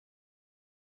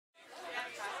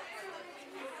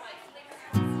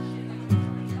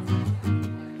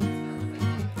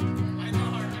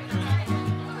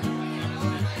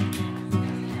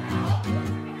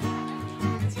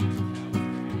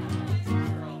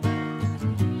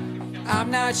I'm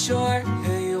not sure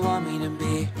who you want me to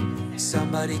be.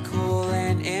 Somebody cool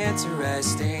and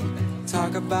interesting.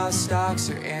 Talk about stocks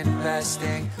or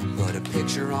investing. Put a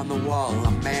picture on the wall,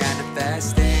 I'm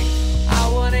manifesting. I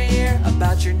wanna hear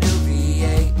about your new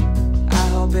V8. I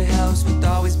hope it helps with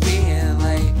always being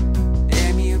late.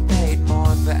 Damn, you paid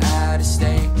more for out of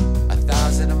state.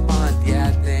 1,000 a month, yeah,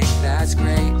 I think that's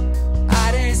great.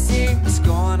 I didn't see what's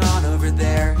going on over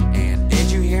there. And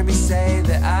did you hear me say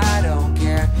that I don't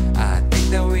care? I think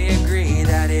that we agree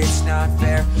that it's not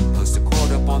fair. Post a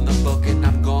quote up on the book and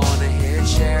I'm gonna hit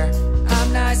share.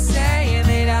 I'm not saying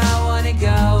that I wanna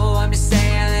go, I'm just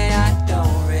saying that I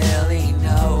don't really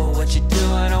know what you're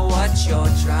doing or what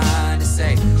you're trying to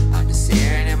say. I'm just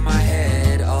hearing in my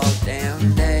head all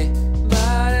damn day.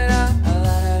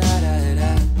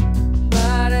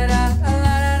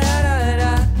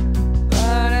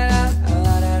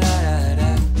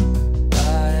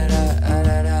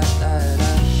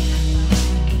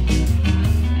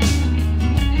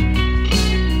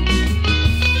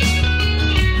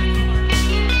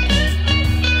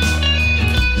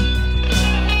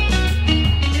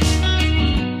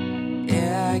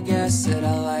 Said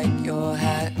I like your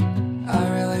hat. I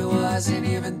really wasn't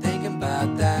even thinking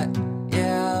about that.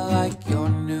 Yeah, I like your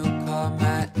new car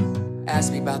mat.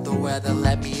 Ask me about the weather,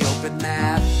 let me open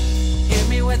that. Hit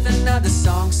me with another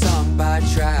song sung by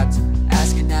Trapped.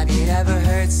 Asking have you ever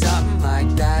heard something like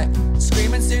that?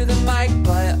 Screaming through the mic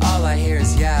but all I hear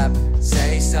is yap.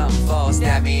 Say something false,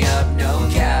 dab me up, no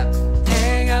cap.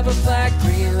 Hang up a flag,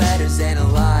 3 letters and a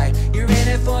lie. You're in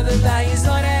it for the values,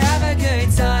 want to have a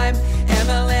good time.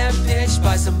 MLM pitched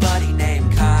by somebody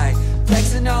named Kai.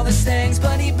 Flexing all his things,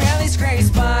 but he barely scrapes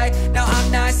by. Now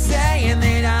I'm not saying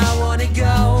that I wanna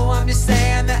go, I'm just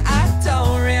saying that I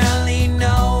don't really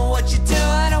know what you're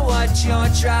doing or what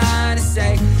you're trying to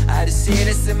say. I just see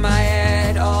this in my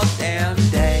head all damn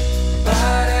day.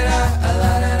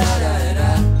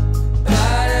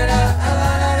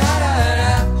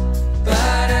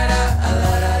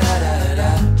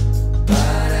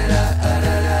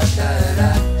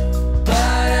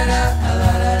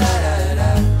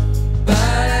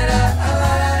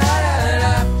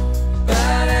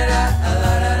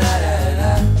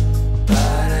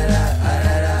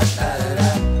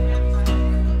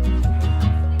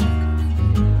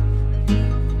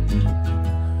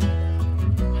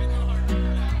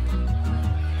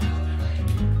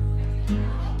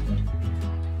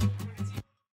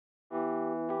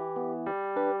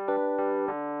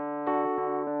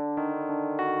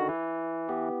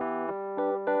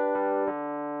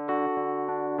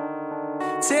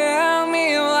 Tell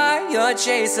me why you're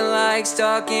chasing likes,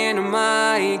 talking to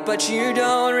Mike, but you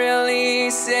don't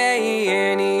really say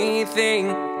anything.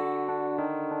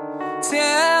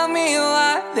 Tell me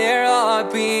why there are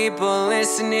people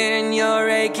listening, you're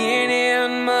raking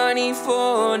in money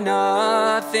for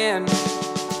nothing.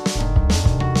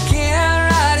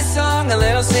 Can't write a song, a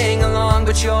little sing-along,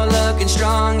 but you're looking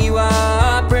strong. You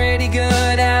are pretty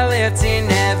good at lifting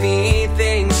heavy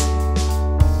things.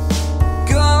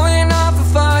 Going on for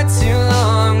far too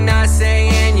long, not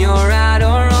saying you're right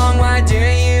or wrong. Why do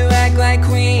you act like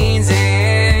queens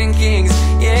and kings?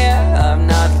 Yeah, I'm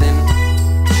nothing.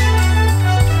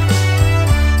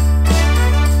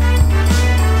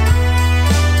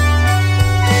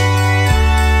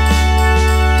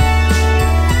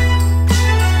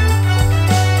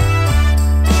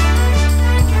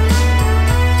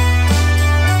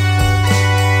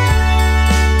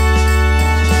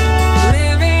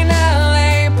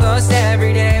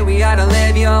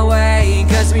 Your way,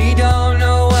 cause we don't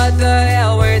know what the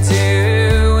hell we're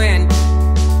doing.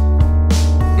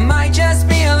 Might just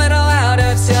be a little out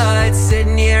of touch,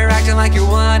 sitting here acting like you're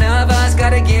one of us.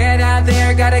 Gotta get out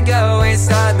there, gotta go and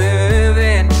start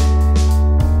moving.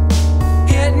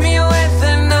 Hit me with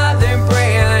another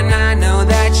brand, I know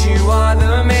that you are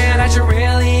the man. I should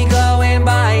really go and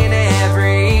buy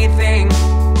everything.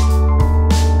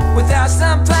 Without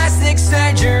some plastic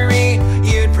surgery,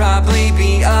 you'd probably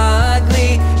be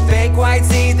ugly. Fake white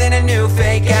teeth and a new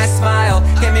fake ass smile.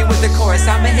 Hit me with the chorus,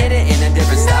 I'ma hit it in a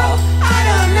different style. I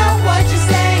don't know what you're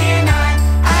saying, I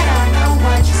don't know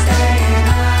what you're saying.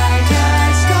 I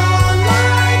just don't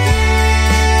like it.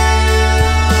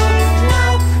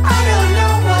 No, I don't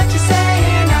know what you're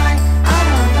saying, I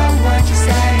don't know what you're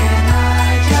saying.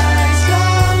 I just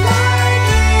don't like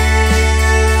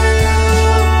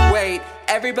it. Wait,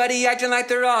 everybody acting like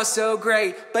they're all so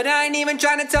great, but I ain't even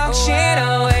trying to talk shit,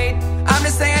 oh wait. I'm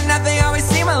just saying that they always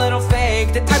seem a little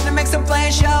fake, the type that makes them play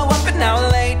and show up and now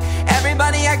late.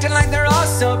 Everybody acting like they're all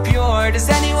so pure. Does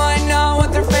anyone know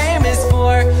what they're famous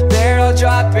for? They're all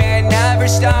dropping, never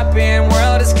stopping,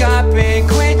 world is copping.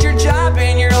 Quit your job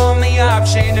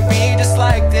option to be just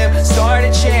like them. Start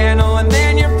a channel and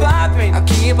then you're popping. I'll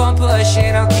keep on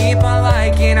pushing, I'll keep on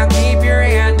liking, I'll keep your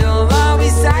handle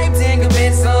always hyped and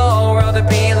convince the whole world to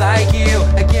be like you.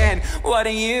 Again, what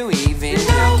do you even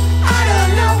know? I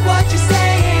don't know what you're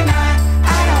saying,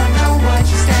 I don't know what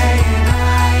you're saying.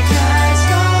 I just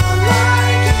don't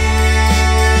like you.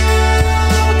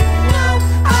 No,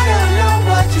 I don't know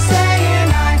what you're saying,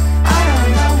 I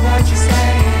don't know what you're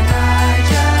saying. I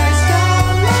just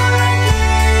don't like you.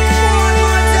 One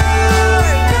more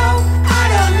time. No, I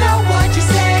don't know what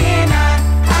you're saying, I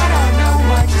don't know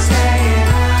what you're saying.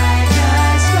 I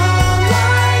just don't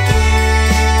like you.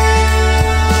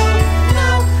 No,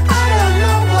 I don't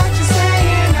know what you're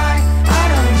saying, I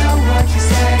don't know what you're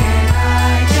saying.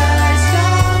 I just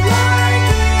don't like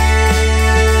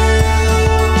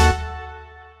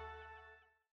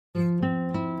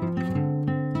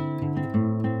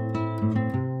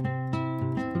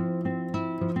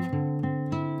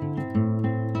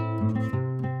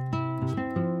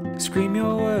you. Scream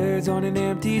your words on an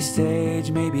empty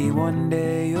stage. Maybe one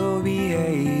day you'll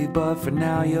behave, but for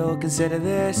now you'll consider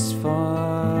this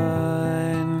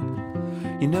fun.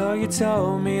 You know you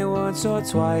told me once or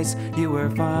twice you were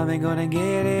finally gonna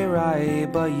get it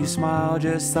right, but you smile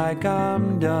just like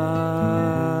I'm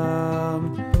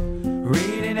dumb.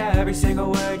 Reading every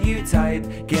single word you type.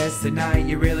 Guess tonight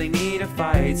you really need to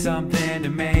fight something to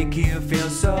make you feel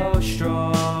so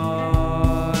strong.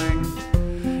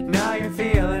 Now you're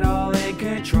feeling all in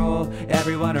control.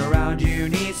 Everyone around you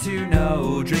needs to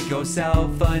know. Drink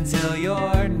yourself until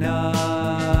you're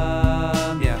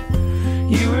numb. Yeah.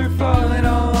 You were falling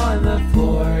all on the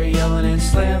floor, yelling and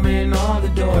slamming all the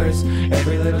doors.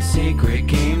 Every little secret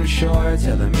came to shore,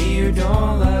 telling me you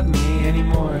don't love me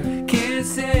anymore. Can't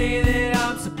say that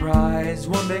I'm surprised.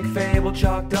 One big fable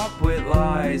chalked up with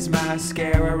lies.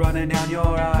 Mascara running down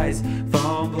your eyes,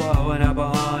 phone blowing up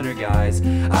 100 guys.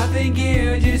 I think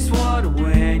you just wanna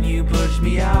win. You push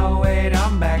me out, wait,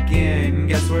 I'm back in.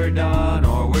 Guess we're done,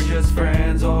 or we're just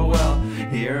friends. Oh well,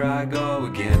 here I go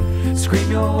again. Scream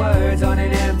your words on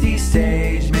an empty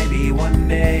stage. Maybe one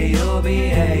day you'll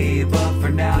behave, but for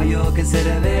now you'll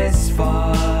consider this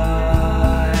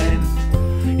fun.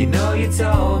 You know you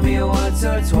told me once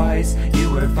or twice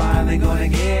you were finally gonna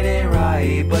get it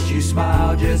right, but you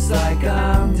smile just like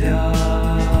I'm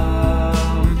dumb.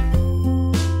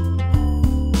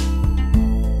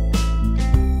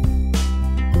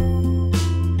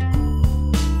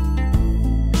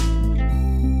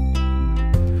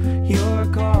 You're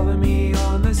calling me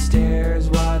on the stairs.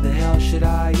 Why the hell should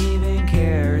I even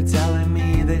care? Telling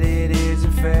me that it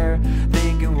isn't fair.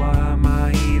 Thinking, why am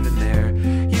I even there?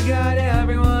 You got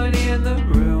everyone in the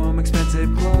room,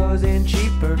 expensive clothes and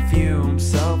cheap perfume,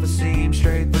 self-esteem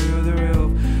straight through the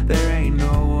roof. There ain't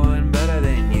no one better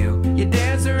than you. You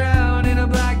dance around in a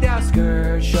blacked out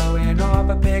skirt, showing off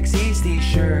a Pixies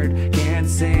t-shirt. Can't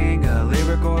sing a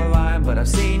lyric or a line, but I've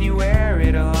seen you wear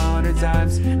it 100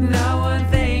 times. Not one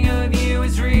thing of you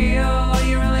is real. All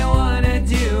you really wanna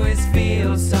do is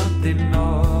feel something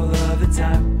all of the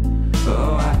time.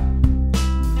 Oh,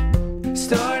 I'm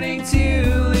starting to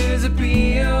lose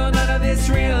appeal. None of this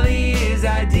really is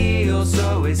ideal,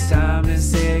 so it's time to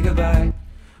say goodbye.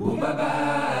 Ooh,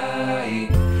 bye-bye.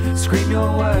 Scream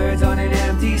your words on an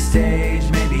empty stage.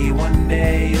 Maybe one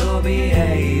day you'll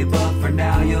behave, but for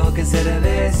now you'll consider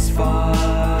this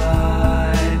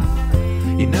fun.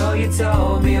 You know you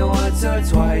told me once or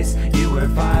twice you were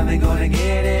finally gonna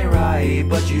get it right,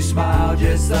 but you smile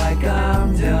just like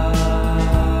I'm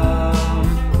dumb.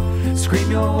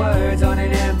 Scream your words on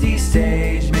an empty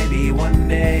stage. Maybe one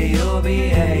day you'll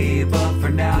behave, but for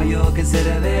now you'll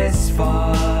consider this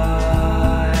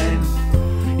fun.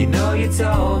 You know you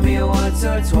told me once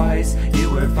or twice you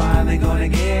were finally gonna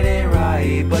get it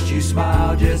right, but you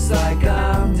smile just like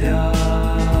I'm dumb.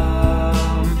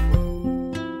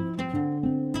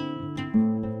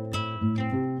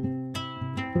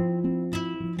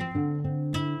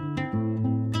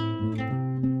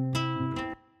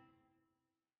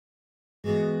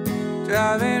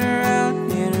 Driving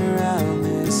around and around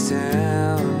this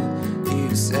town,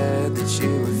 you said that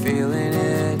you were feeling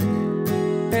it.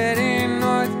 Heading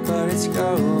north, but it's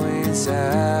going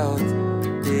south.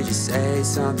 Did you say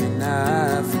something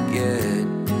I forget?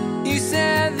 You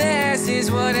said this is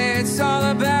what it's all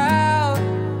about.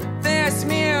 This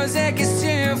music is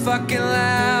too fucking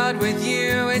loud. With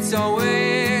you it's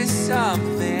always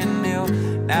something new.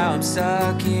 Now I'm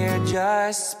stuck here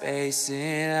just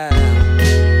spacing out.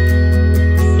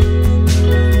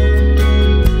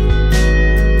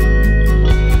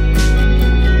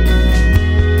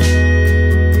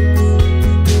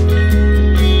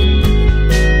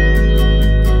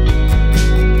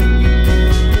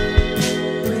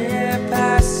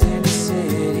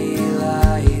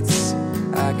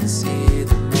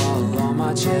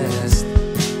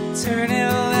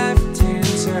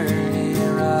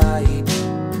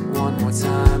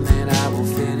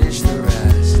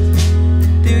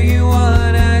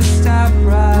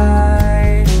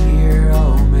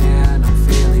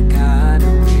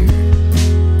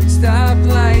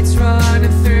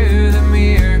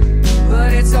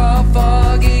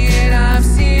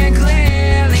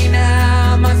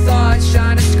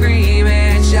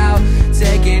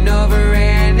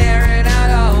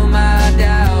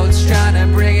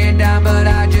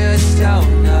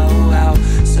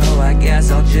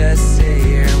 just sit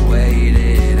here and wait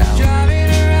it out.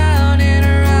 Driving around and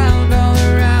around, all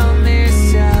around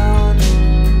this town.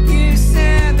 You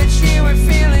said that you were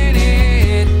feeling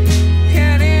it,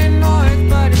 heading north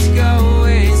but it's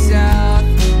going south.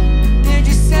 Did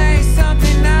you say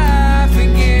something I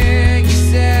forget? You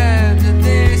said that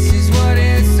this is what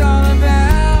it's all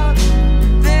about.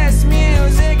 This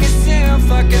music is too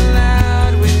fucking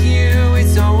loud. With you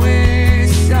it's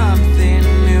always something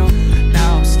new.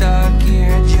 Now I'm stuck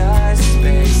here just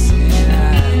spacing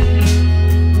out.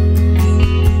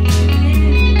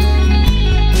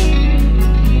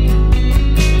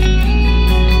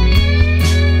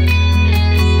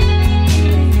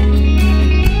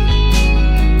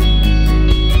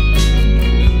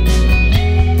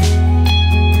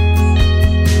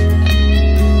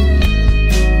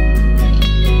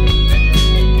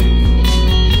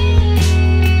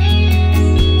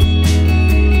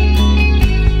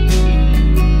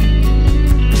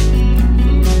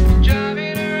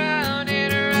 Driving around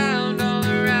and around, all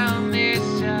around this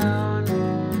town.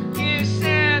 You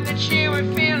said that you were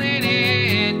feeling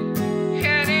it,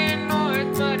 heading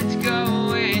north but it's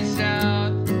going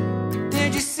south.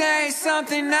 Did you say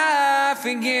something I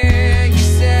forget? You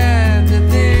said that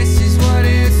this is what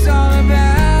it's all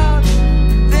about.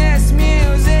 This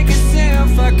music is too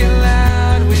fucking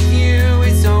loud. With you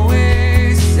it's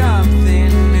always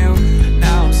something new.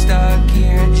 Now I'm stuck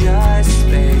here just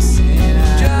spacing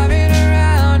out. Driving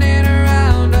around and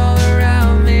around, all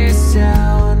around this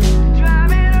town.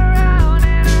 Driving around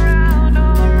and around,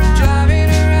 all around. Driving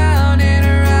around and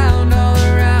around, all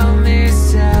around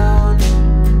this town.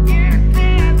 You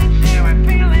said that you were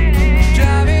feeling it.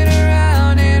 Driving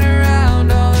around and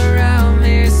around, all around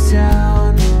this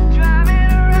town.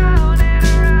 Driving around and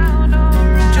around, all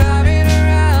around. Driving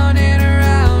around and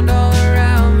around, all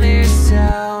around this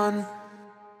town.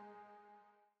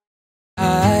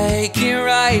 I can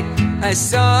write a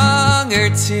song or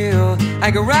two.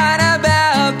 I can write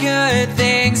about good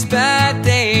things, bad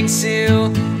things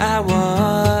too. I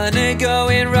wanna go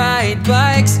and ride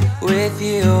bikes with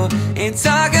you and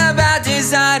talk about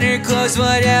designer clothes,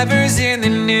 whatever's in the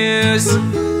news.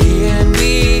 Can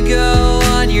we go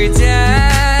on your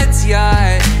dad's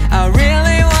yacht? I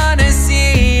really wanna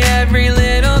see every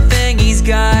little thing he's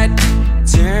got.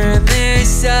 Turn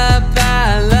this up,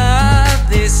 I love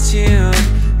this tune.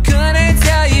 Couldn't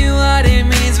tell you what it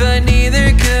means, but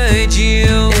neither could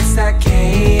you. It's that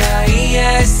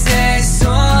K.I.S.S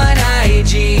on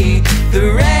IG, the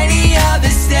radio, the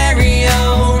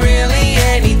stereo, really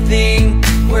anything.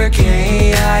 We're K.I.S.S.I.N.G,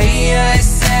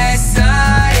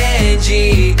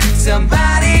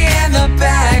 somebody in the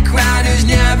background who's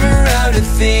never wrote a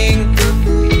thing.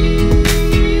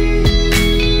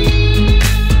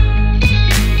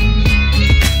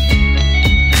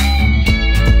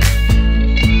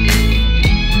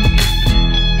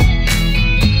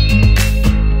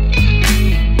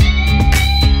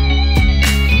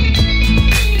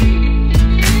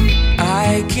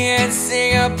 I can't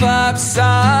sing a pop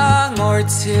song or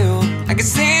two. I can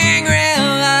sing real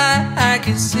loud, I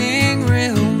can sing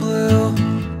real blue.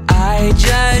 I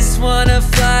just wanna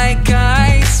fly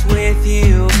kites with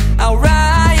you. I'll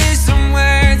write you some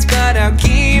words, but I'll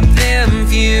keep them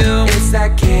few. It's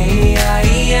that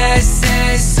K.I.S.S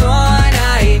on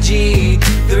IG,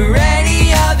 the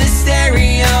radio, the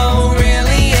stereo,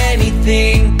 really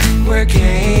anything. We're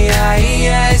K.I.S.S.I.N.G,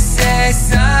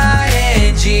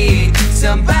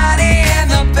 somebody in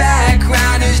the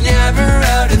background who's never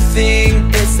wrote a thing.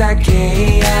 It's that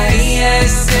K.I.S.S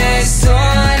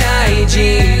on IG,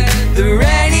 the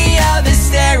radio, the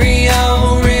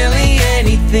stereo, really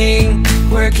anything.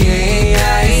 We're K.I.S.S.I.N.G,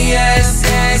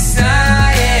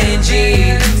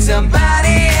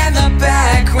 somebody in the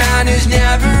background who's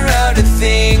never wrote a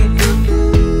thing.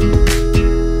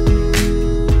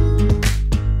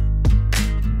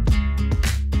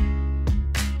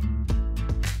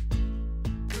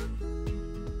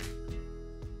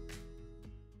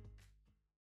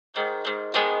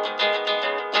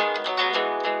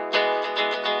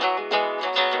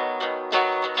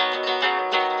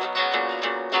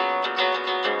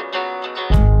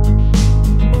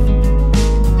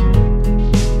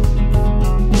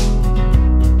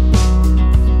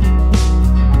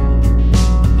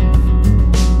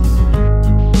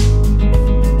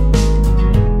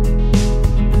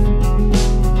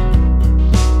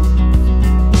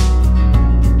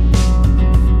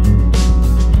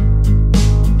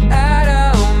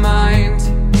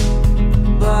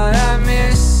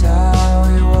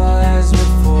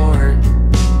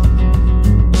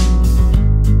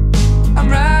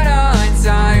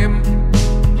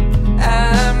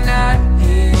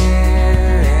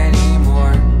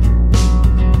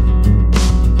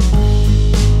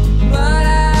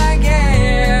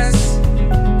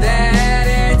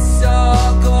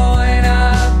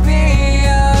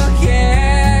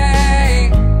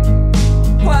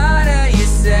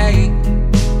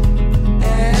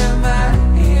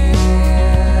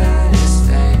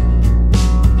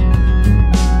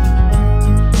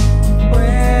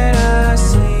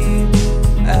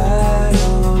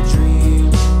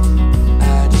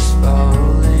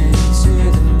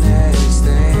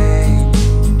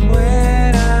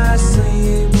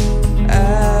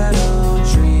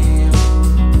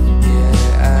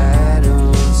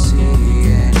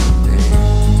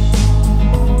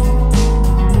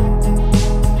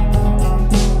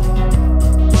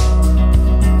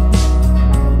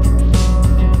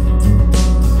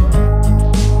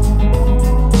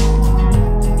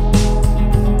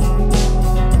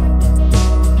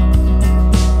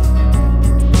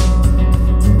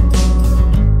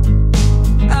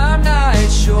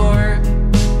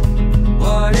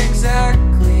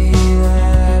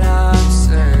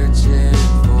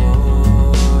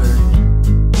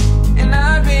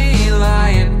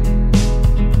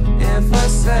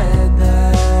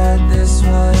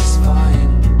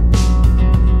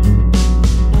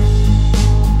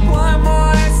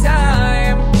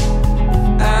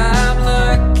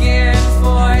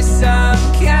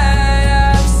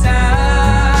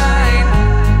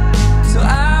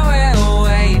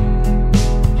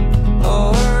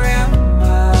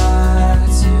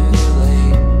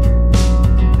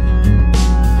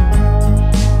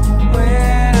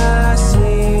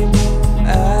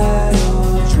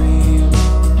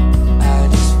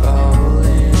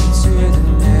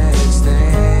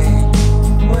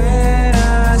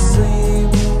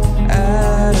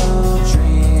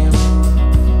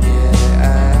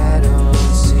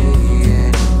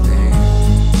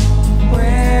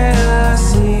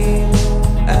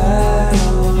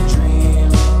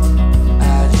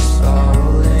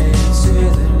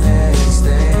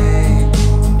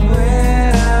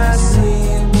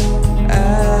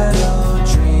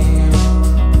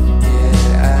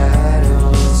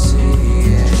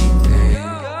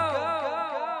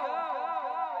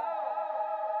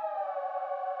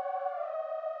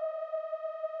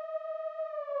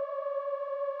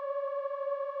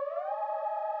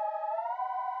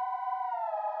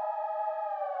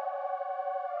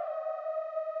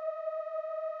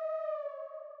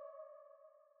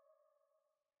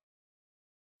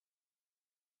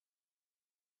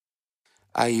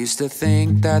 I used to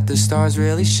think that the stars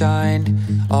really shined,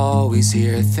 always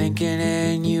here thinking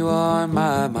and you on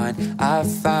my mind. I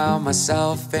found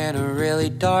myself in a really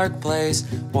dark place,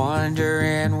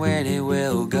 wondering when it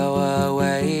will go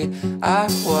away. I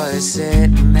was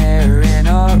sitting there in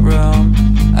a room,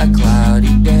 a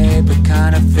cloudy day but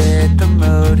kinda fit the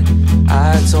mood.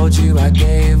 I told you I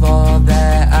gave all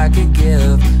that I could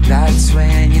give, that's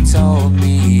when you told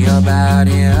me about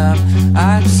him.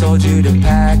 I told you to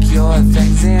pack your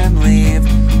things and leave,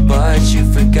 but you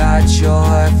forgot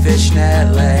your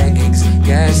fishnet leggings.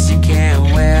 Guess you can't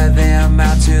wear them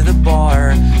out to the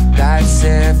bar, that's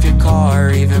if your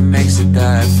car even makes it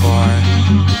that far.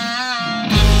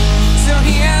 So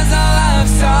here's a love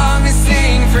song to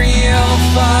sing for you.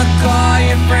 Fuck all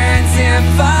your friends and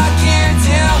fuck you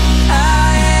too.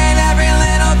 I hate every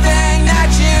little thing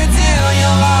that you do.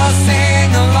 You'll all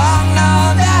sing along,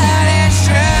 know that it's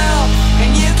true.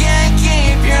 And you can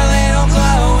keep your little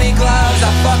glowy gloves.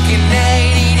 I fucking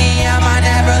hate E.D.M, I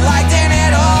never liked it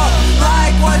at all.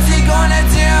 Like, what's he gonna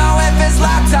do if his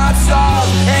laptop stalls?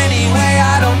 Anyway,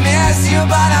 I don't miss you,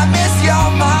 but I miss your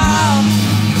mom.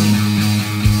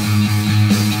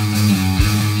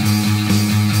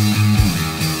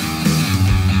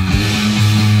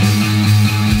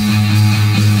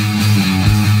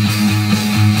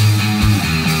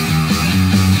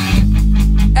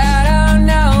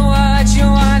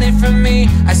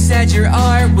 I said your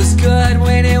art was good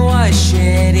when it was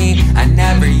shitty. I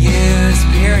never use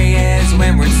periods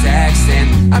when we're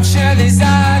texting. I'm sure there's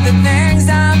other things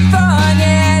I'm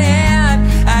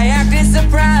forgetting. I acted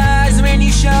surprised when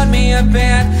you showed me a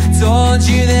band. Told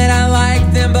you that I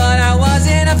liked them but I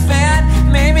wasn't a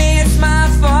fan. Maybe it's my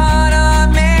fault, or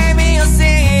maybe you'll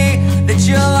see that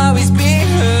you'll always be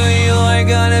who you're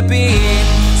gonna be.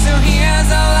 So here's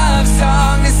a love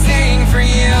song to sing for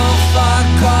you. Fuck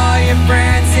all your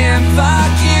friends and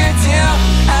fuck you too.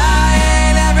 I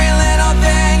hate every little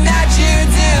thing that you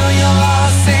do. You'll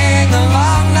all sing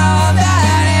along, know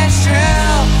that it's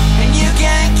true. And you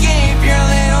can keep your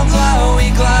little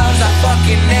glowy gloves. I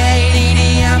fucking hate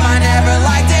E.D.M, I never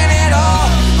liked it at all.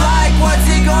 Like, what's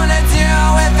he gonna do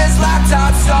if his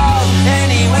laptop stalls?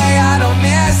 Anyway, I don't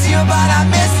miss you, but I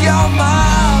miss your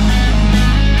mom.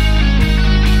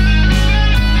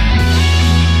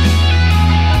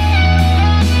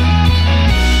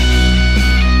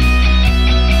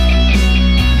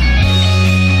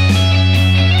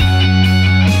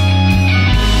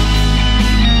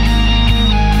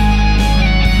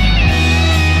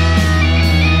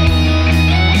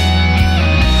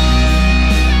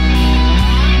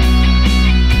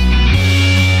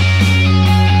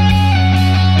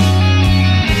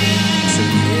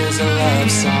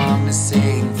 Song to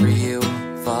sing for you.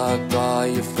 Fuck all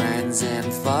your friends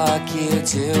and fuck you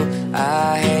too.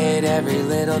 I hate every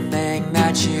little thing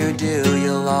that you do.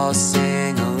 You'll all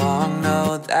sing along,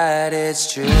 know that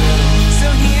it's true. So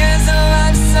here's a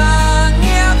love song,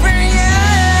 yeah, for you.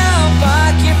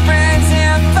 Fuck your friends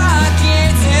and fuck you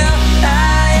too.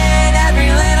 I hate every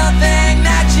little thing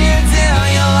that you do.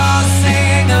 You'll all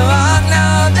sing along,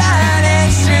 know that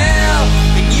it's true.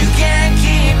 And you can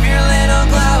keep your little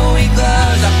glowy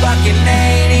gloves. I fucking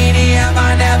hate E.D.M,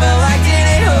 I never liked it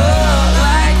at all.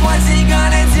 Like, what's he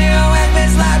gonna do if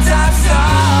his laptop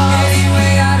stalls?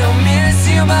 Anyway, I don't miss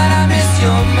you, but I miss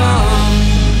your mom.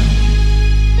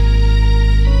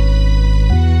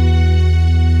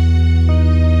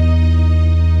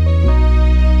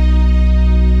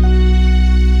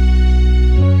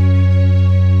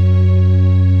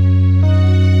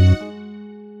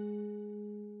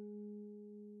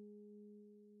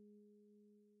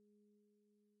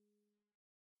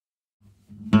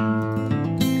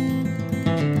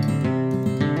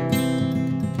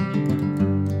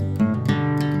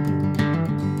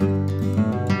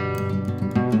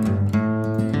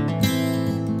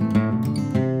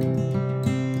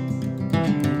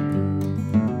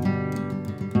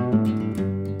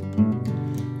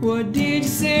 What did you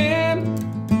say?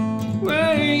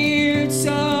 Were you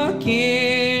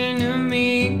talking to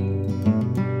me?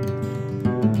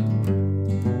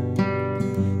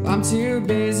 I'm too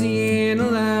busy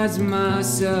analyzing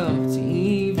myself to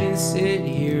even sit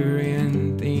here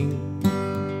and think.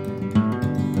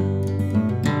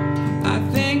 I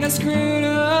think I screwed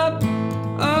up.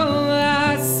 Oh,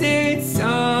 I said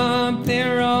something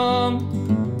wrong.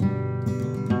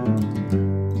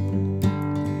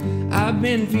 I've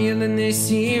been feeling this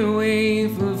here way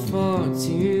for far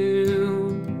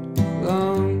too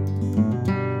long.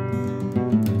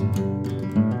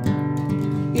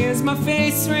 Is my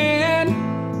face red?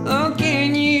 Oh,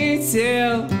 can you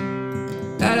tell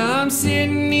that I'm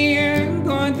sitting here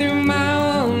going through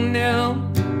my own hell?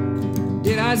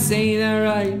 I say that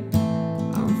right?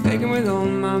 I'm faking with all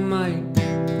my might.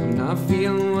 I'm not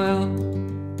feeling well.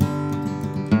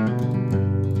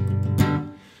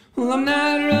 Well, I'm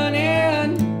not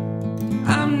running.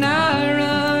 I'm not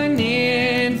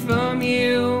running from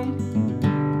you.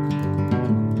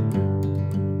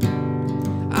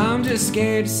 I'm just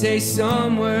scared to say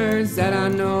some words that I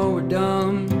know are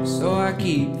dumb, so I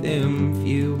keep them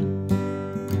few.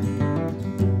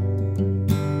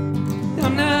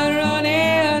 I'm not running.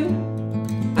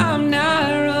 I'm not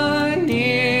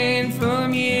running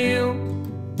from you.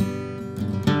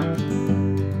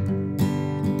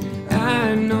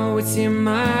 I know it's in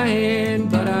my head,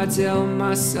 but I tell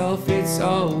myself it's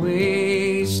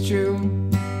always true.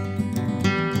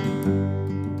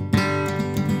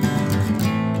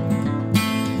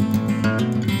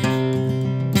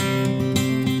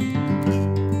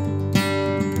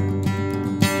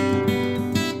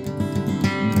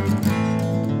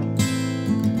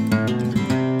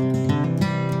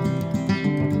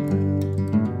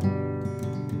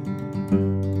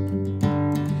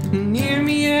 Hear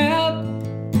me out,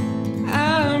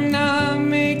 I'm not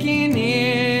making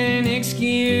an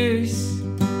excuse.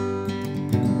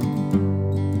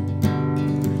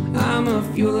 I'ma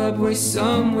fuel up with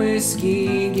some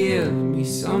whiskey, give me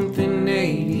something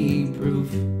 80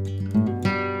 proof.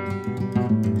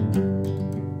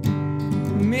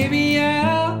 Maybe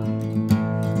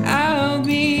I'll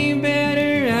be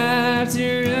better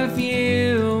after a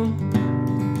few.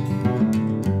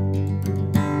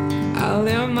 I'll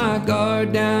let my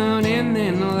guard down and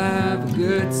then I'll have a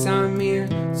good time here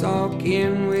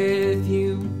talking with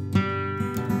you.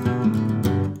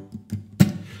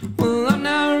 Well, I'm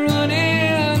not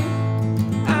running.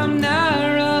 I'm not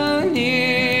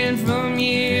running from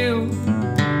you.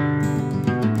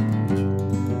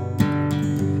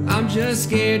 I'm just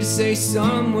scared to say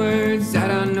some words that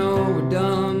I know are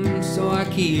dumb, so I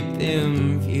keep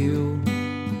them few.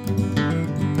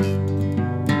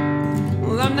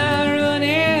 Well, I'm not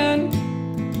running.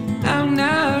 I'm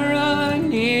not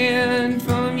running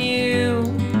from you.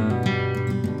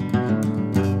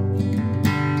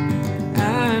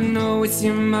 I know it's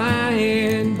in my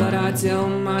head, but I tell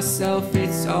myself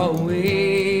it's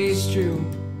always true.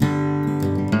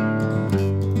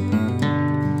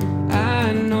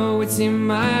 I know it's in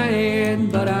my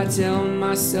head, but I tell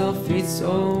myself it's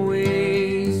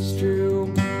always true.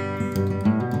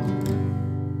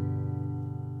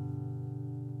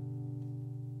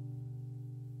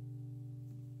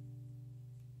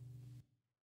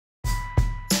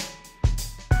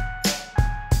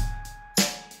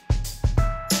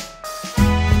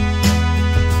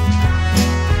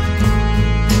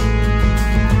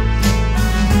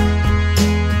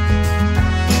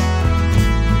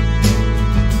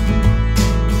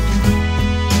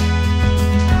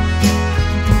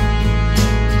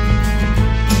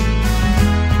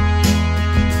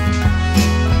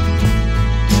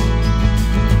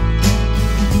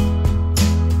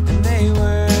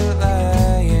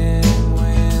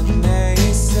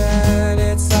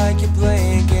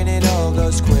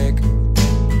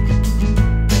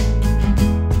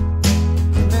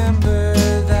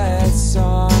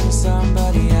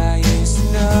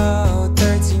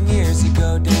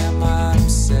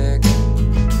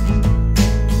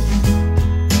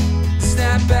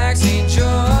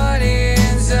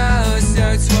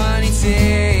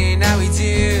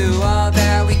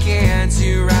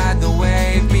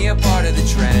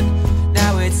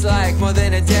 More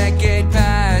than a decade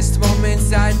passed,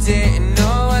 moments I didn't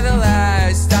know were the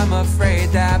last. I'm afraid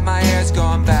that my hair's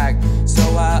gone back, so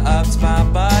I upped my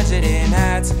budget in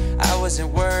hats. I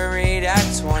wasn't worried at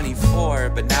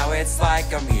 24, but now it's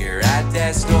like I'm here at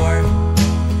death's door.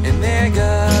 And there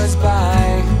goes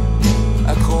by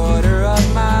a quarter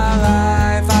of my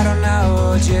life. I don't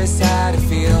know just how to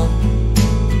feel.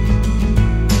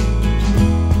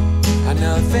 I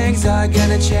know things are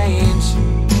gonna change,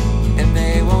 and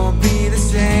they won't be the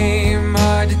same.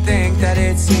 Hard to think that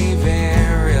it's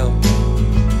even real.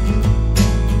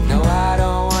 No, I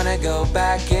don't wanna go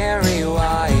back and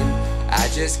rewind. I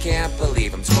just can't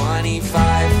believe I'm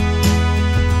 25.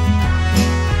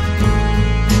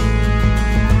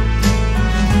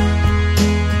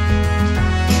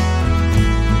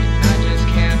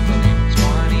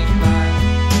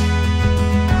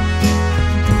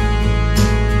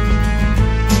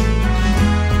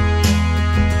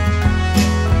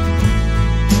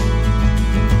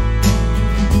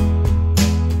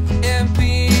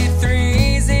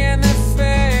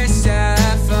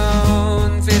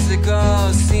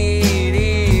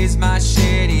 CDs, my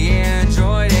shitty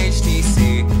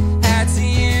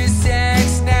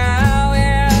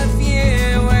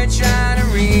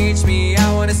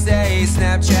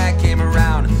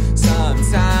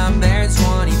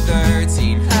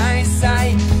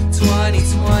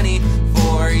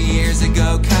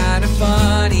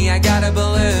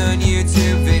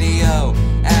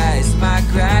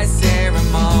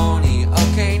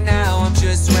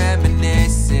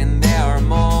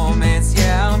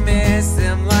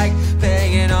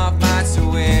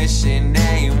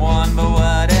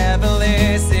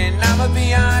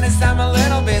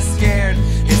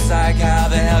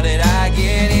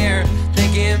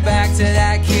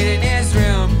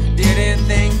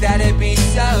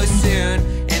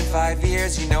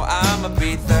you know I'ma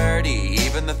be 30.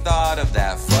 Even the thought of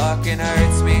that fucking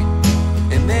hurts me.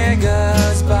 And there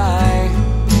goes by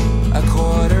a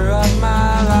quarter of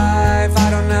my life. I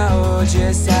don't know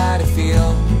just how to feel.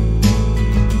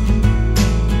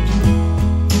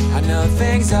 I know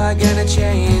things are gonna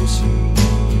change,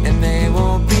 and they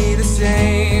won't be the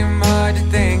same. Hard to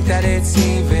think that it's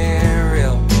even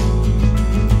real.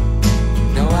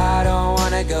 No, I don't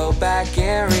wanna go back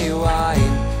and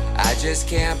rewind. I just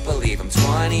can't believe I'm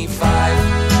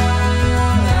 25.